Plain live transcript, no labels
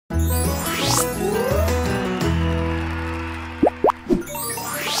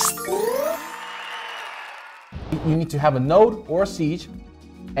you need to have a node or a siege,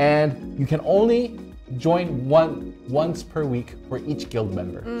 and you can only join once per week for each guild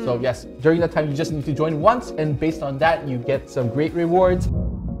member. So yes, during that time you just need to join once, and based on that you get some great rewards.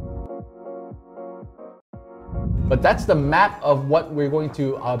 But that's the map of what we're going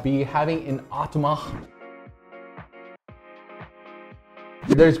to be having in Atumach.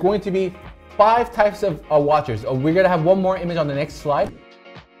 There's going to be 5 types of watchers. We're gonna have one more image on the next slide.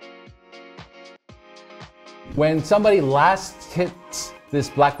 When somebody last hits this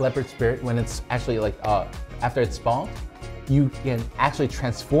black leopard spirit, when it's actually like after it's spawned, you can actually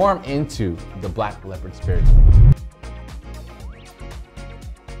transform into the black leopard spirit.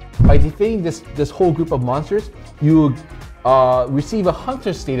 By defeating this whole group of monsters, you receive a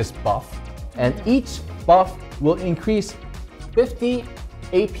hunter status buff, and each buff will increase 50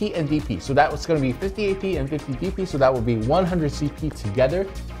 AP and DP. So that was going to be 50 AP and 50 DP, so that will be 100 CP together.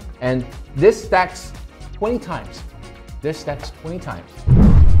 And this stacks 20 times. This stacks 20 times.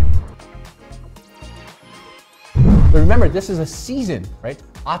 But remember, this is a season, right?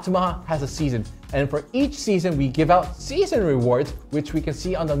 Atumach has a season. And for each season, we give out season rewards, which we can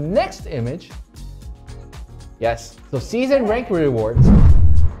see on the next image. Yes, so season rank rewards.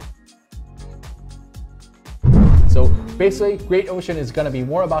 So basically, Great Ocean is gonna be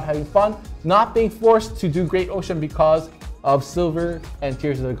more about having fun, not being forced to do Great Ocean because of Silver and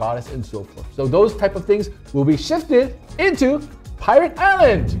Tears of the Goddess and so forth. So those type of things will be shifted into Pirate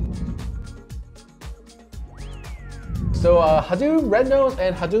Island. So Hadum Rednose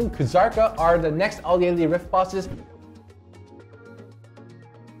and Hadum Kuzarka are the next Alyaelli Rift bosses,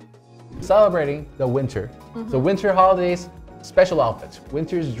 celebrating the winter. So winter holidays, special outfits,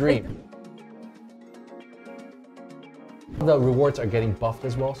 winter's dream. The rewards are getting buffed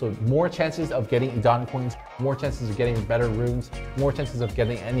as well, so more chances of getting Idon coins, more chances of getting better runes, more chances of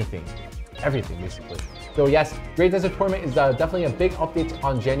getting anything, everything basically. So yes, Great Desert Tournament is definitely a big update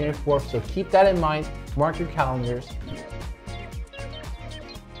on January 4th, so keep that in mind, mark your calendars.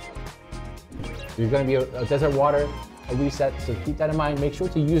 There's going to be a desert water, a reset, so keep that in mind, make sure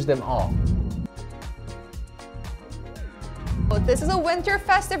to use them all. This is a winter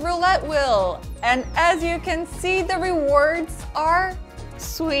festive roulette wheel, and as you can see, the rewards are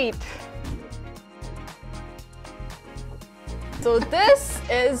sweet. So this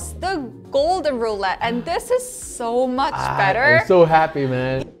is the golden roulette, and this is so much better. I'm so happy,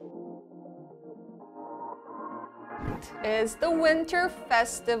 man. It is the winter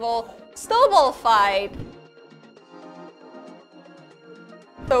festival snowball fight.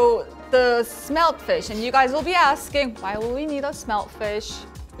 So the smelt fish, and you guys will be asking, why will we need a smelt fish?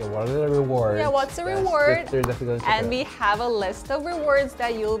 Yeah, what are the rewards? Yeah, what's the reward? They're definitely gonna and we have a list of rewards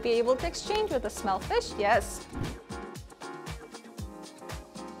that you'll be able to exchange with the smelt fish. Yes.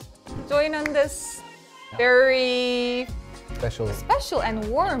 Join on this very special and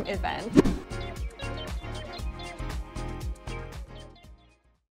warm event.